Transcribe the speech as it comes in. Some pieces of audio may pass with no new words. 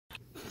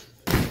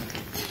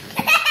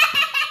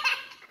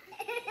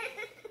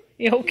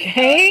You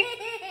okay?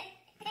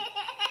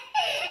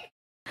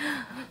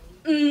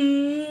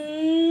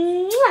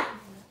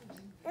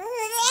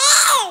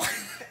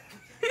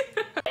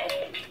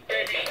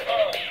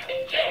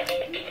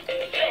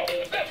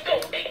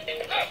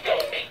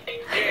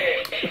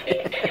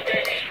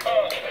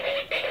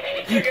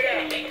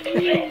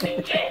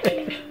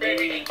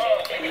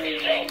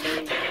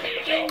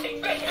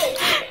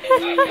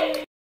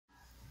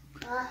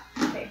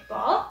 Okay,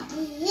 ball,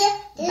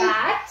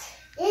 bat,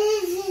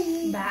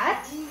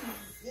 bat.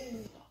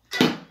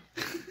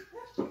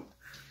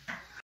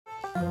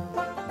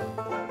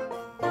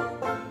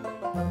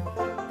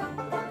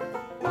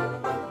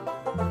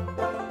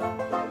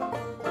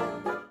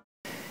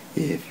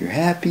 If you're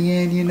happy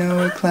and you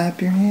know it,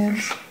 clap your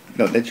hands.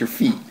 No, that's your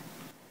feet.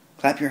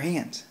 Clap your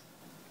hands.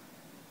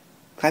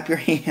 Clap your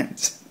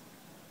hands.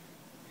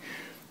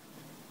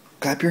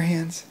 Clap your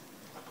hands.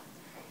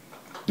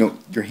 No,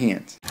 your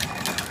hands.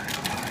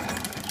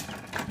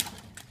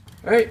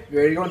 Alright, you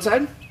ready to go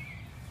inside?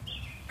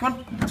 Come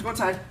on, let's go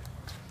inside.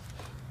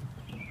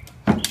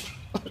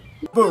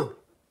 Boom.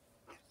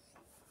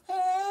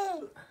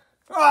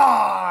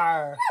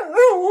 Roar!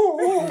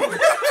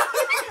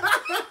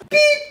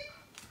 Beep!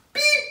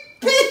 Beep!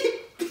 Beep!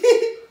 Beep!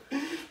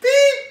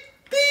 Beep!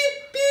 Beep!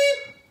 Beep!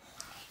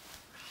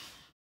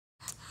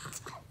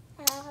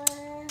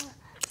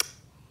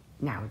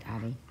 Now,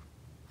 Daddy.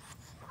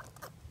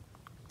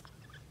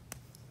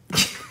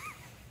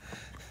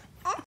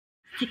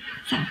 6,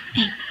 7,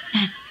 8,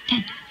 9,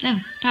 10,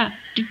 11, 12,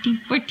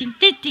 13, 14,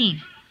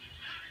 15.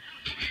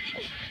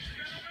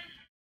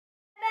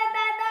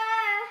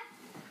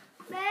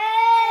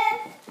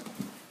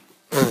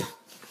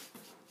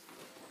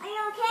 Are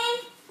you okay?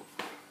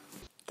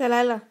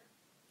 Delilah,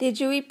 did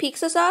you eat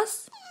pizza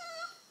sauce?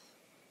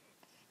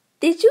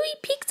 Did you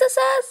eat pizza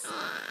sauce?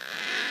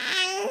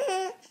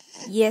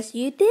 Yes,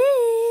 you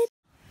did.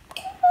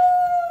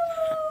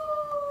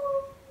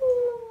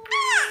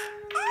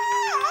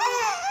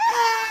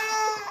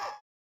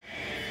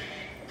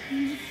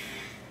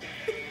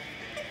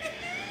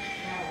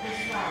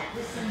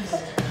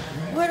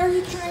 What are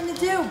you trying to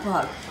do,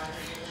 Buck?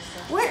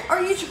 What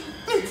are you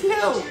trying to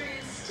do?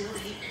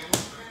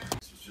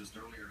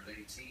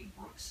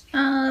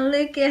 Oh,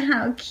 look at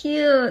how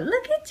cute.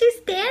 Look at you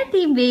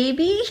standing,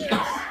 baby.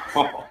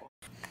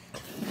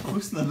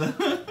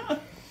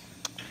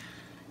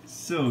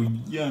 So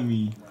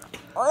yummy.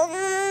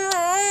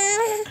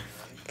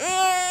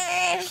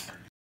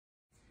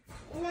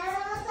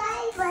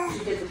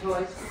 You get the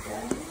toys.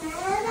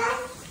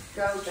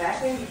 Go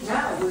back in.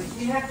 No,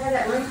 you have to have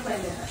that room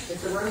cleaned up.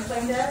 Is the room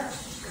cleaned up?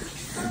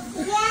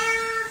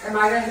 Yeah. Am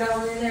I going to go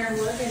in there and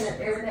look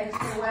and everything's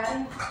put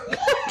away?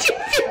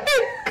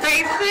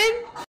 Grayson?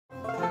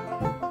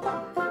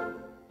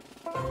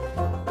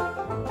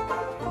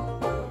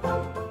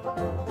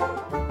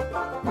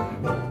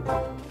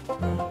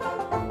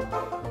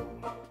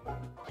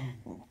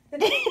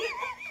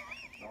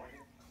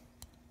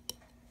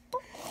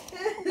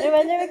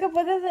 Imagínate que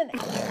puedes hacer.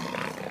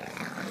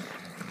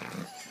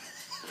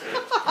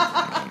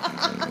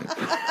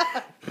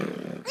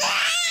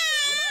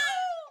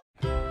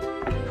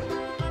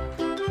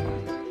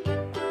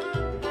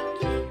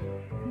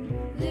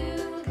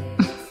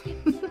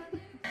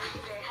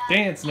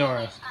 Dance,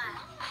 Nora.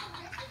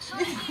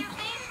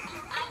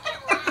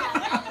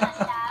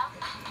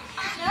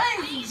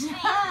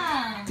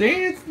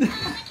 Dance.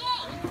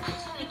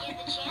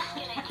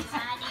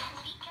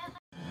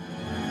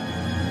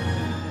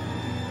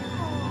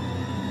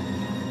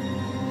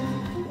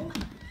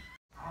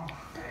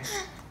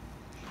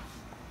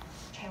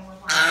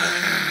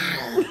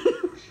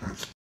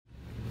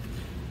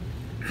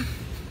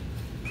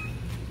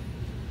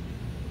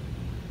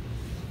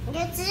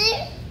 That's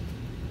it?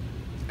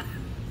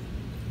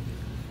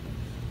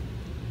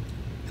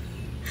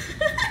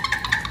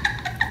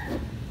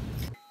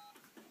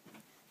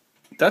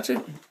 Touch it.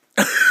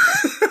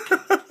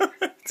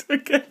 It's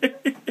okay.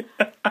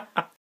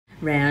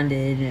 Round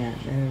and round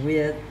the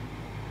wheel.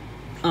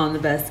 On the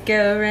bus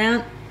go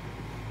round.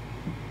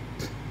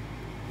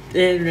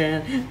 And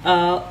round.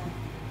 Oh.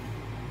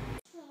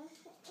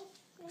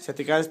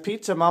 Seti got his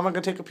pizza. Mama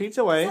gonna take a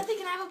pizza away. Something,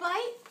 can I have a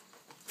bite?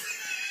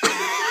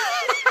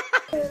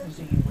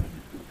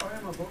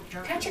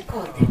 Catch a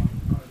cold then.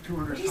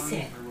 What do you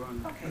say?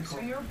 Okay, so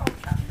you're a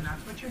boat captain,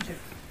 that's what you do.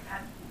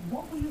 And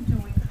what were you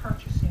doing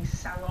purchasing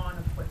salon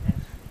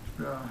equipment?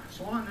 The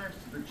salon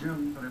next to the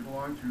gym that I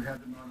belong to had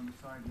them out on the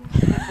sidewalk.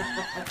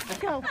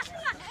 Go.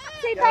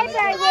 Say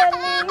bye-bye,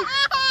 Willie.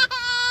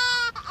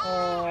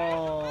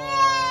 Oh.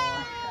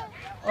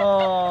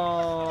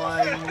 Oh, I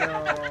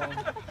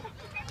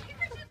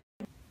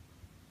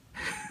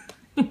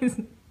know.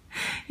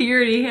 He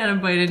already had a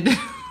bite into it.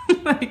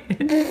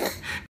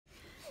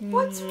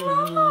 What's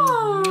wrong?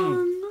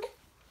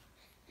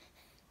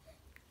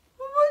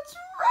 What's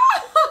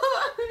wrong?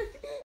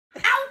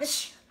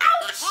 Ouch!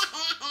 Ouch!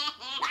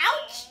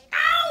 Ouch!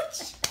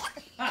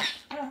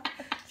 Ouch!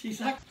 She's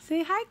like,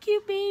 Say hi,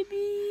 cute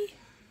baby.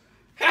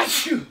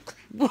 achoo.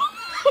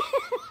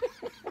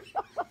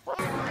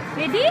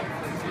 Ready?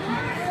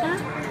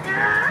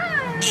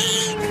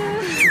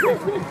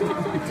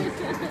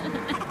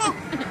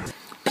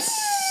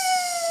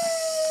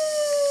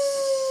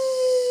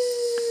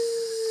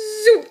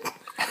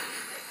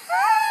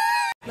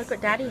 Look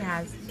what Daddy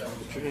has.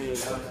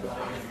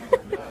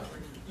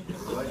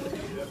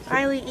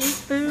 Riley, eat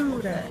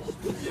food.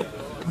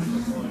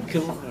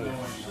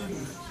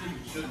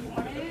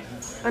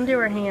 Undo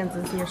her hands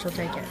and see if she'll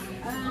take it.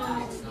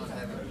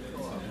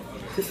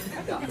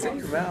 It's in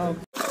your mouth.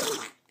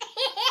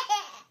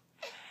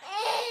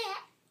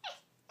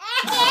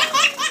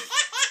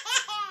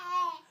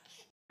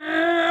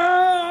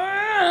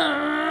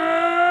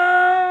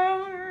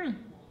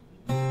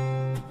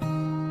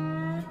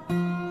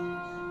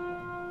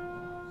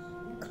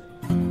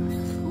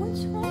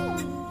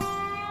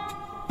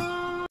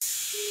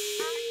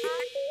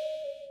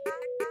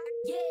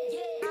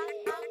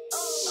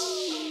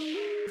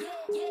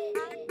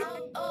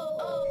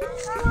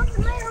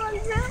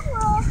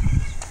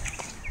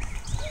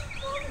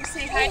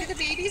 Say hi to the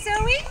baby,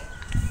 Zoe.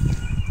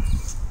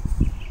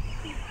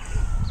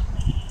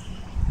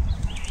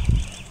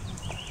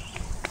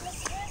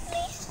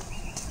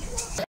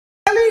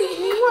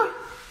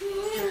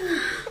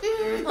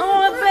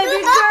 Oh,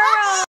 baby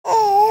girl!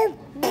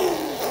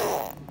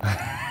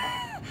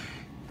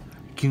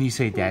 Can you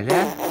say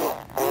Dada?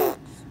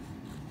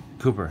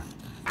 Cooper.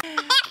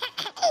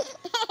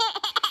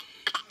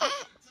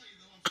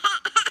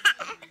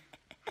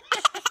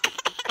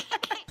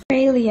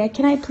 Australia,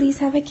 can I please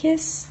have a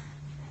kiss?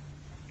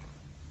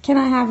 Can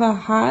I have a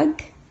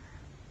hug?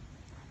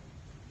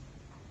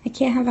 I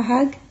can't have a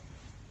hug?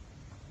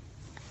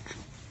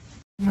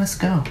 Let's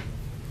go.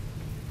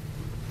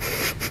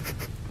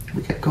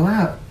 We gotta go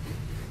out.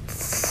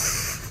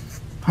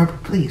 Harper,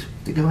 please,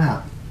 to go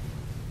out.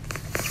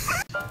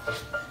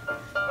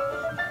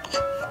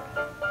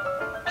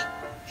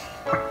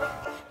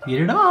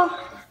 Get it off.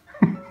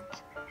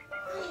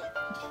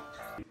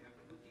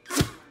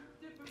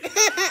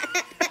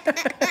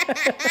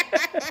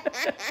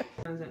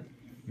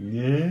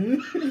 Yeah.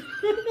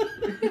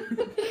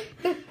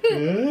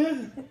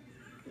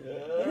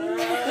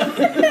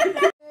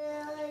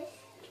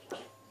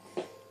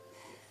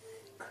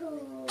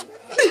 Cool.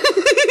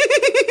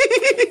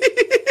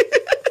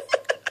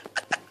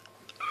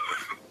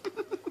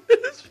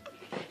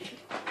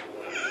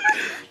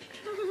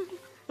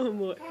 Oh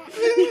boy.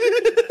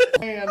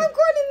 I'm going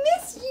to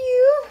miss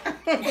you.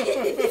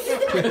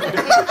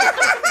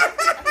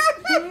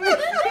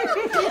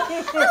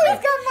 Oh,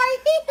 he's got my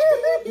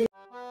hand.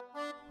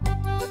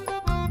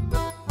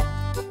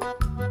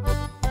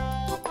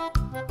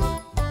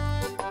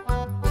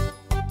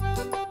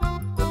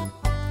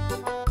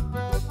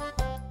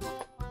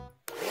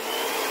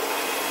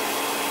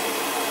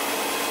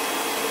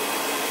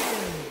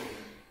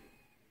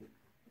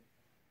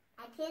 I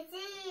can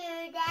see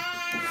you,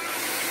 Dad.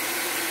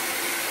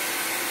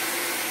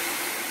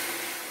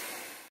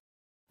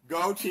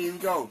 Go team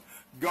go.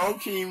 Go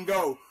team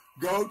go.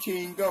 Go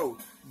team go.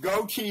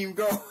 Go team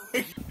go.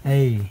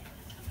 Hey.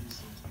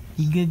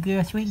 You good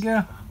girl, sweet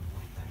girl?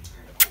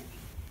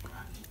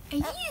 Are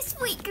you a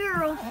sweet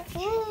girl?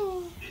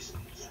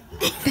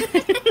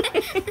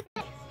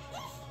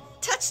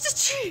 Touch the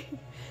tree.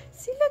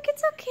 See, look,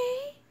 it's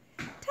okay.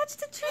 Touch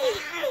the tree.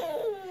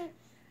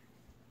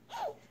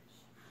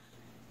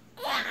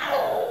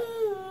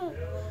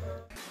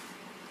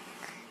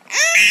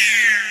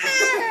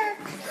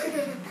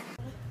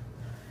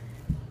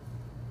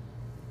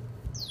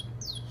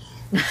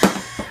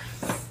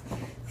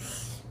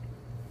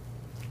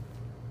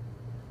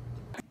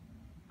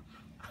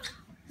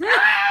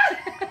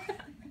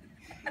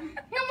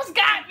 You almost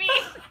got me.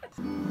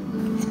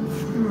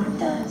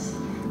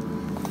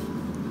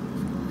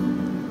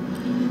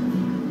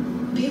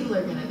 People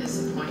are gonna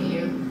disappoint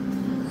you.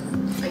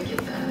 I get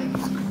that. I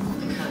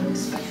kind of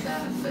expect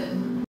that, but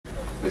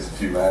There's a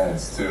few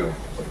ads too.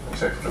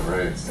 Check for the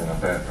rates, they're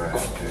not bad for a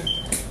half kid.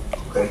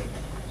 Okay,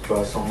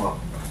 try some up.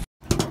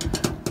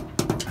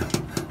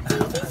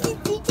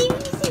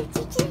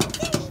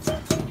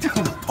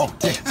 Don't poke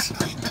this.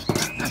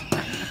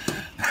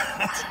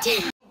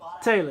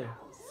 Taylor,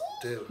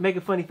 make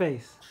a funny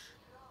face.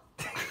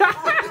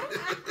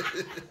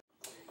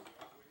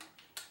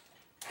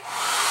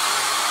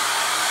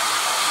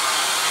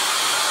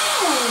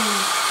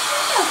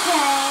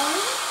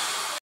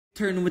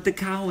 Turn with the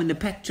cow in the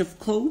patch of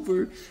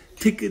clover.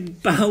 Take a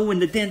bow when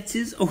the dance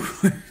is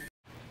over.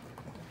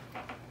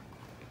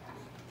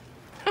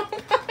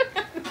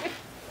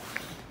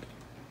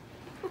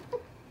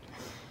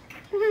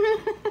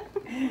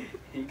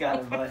 You got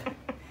it, bud.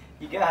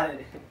 You got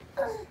it.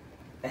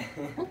 I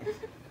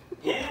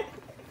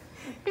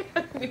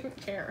don't even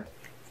care.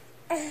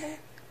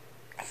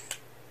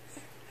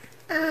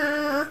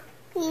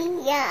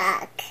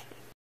 Yuck.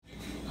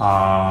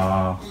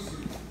 Aww.